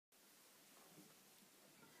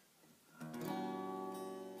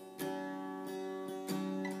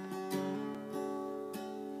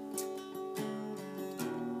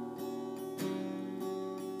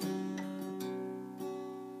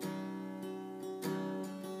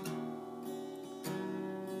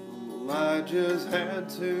I just had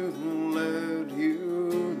to let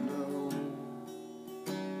you know.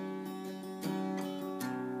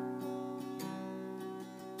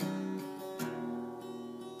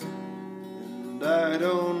 And I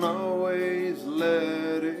don't always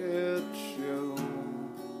let it show.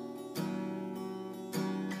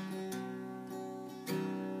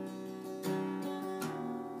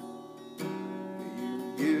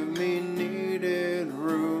 You give me needed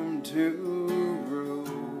room to grow.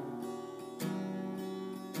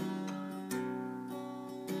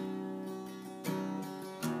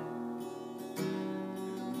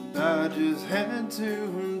 I just had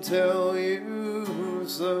to tell you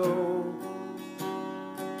so.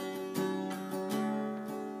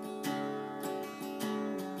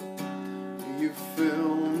 You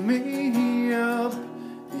fill me up,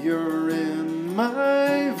 you're in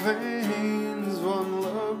my veins. One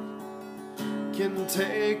look can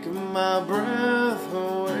take my breath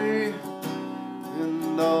away.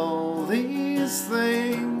 And all these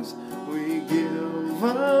things we give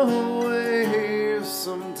away,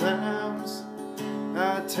 sometimes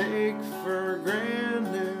I take for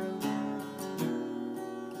granted.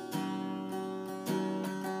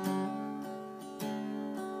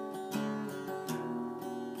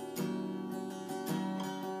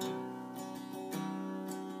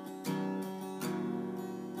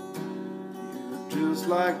 You're just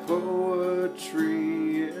like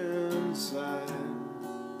poetry inside.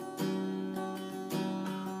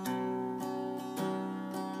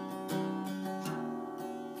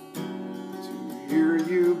 Hear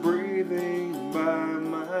you breathing by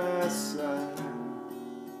my side.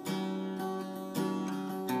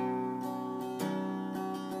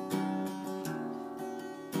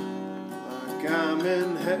 Like I'm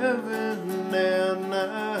in heaven and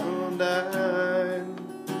I'll die.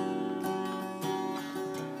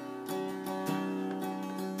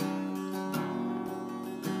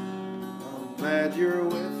 I'm glad you're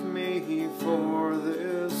with me for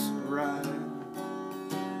this ride.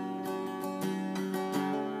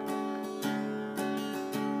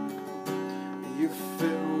 You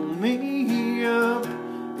fill me up,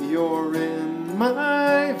 you're in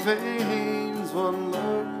my veins. One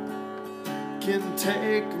look can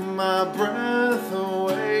take my breath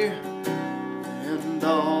away. And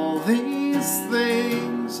all these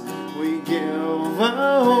things we give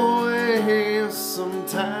away,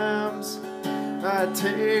 sometimes I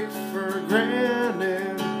take for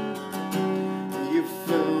granted. You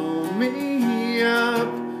fill me up,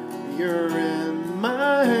 you're in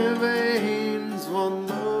my veins. One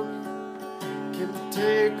look can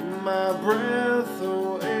take my breath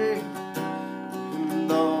away.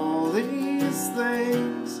 And all these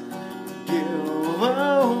things give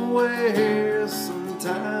away,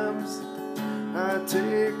 sometimes I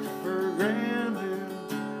take for granted.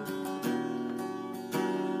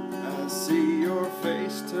 I see your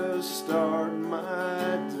face to start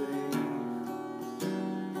my day.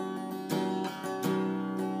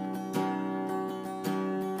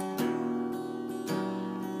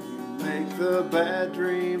 Make the bad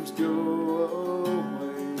dreams go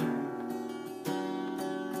away.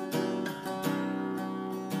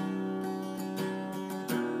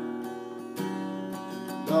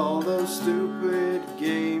 And all those stupid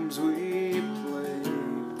games we played,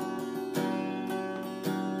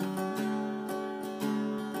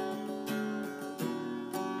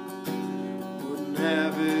 wouldn't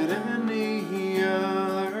have it any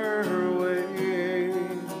other way.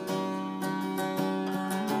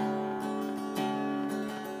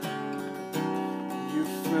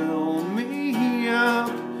 Fill me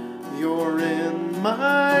up, you're in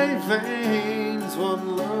my veins.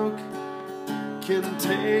 One look can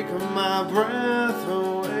take my breath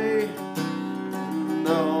away. And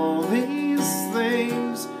all these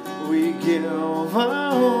things we give up.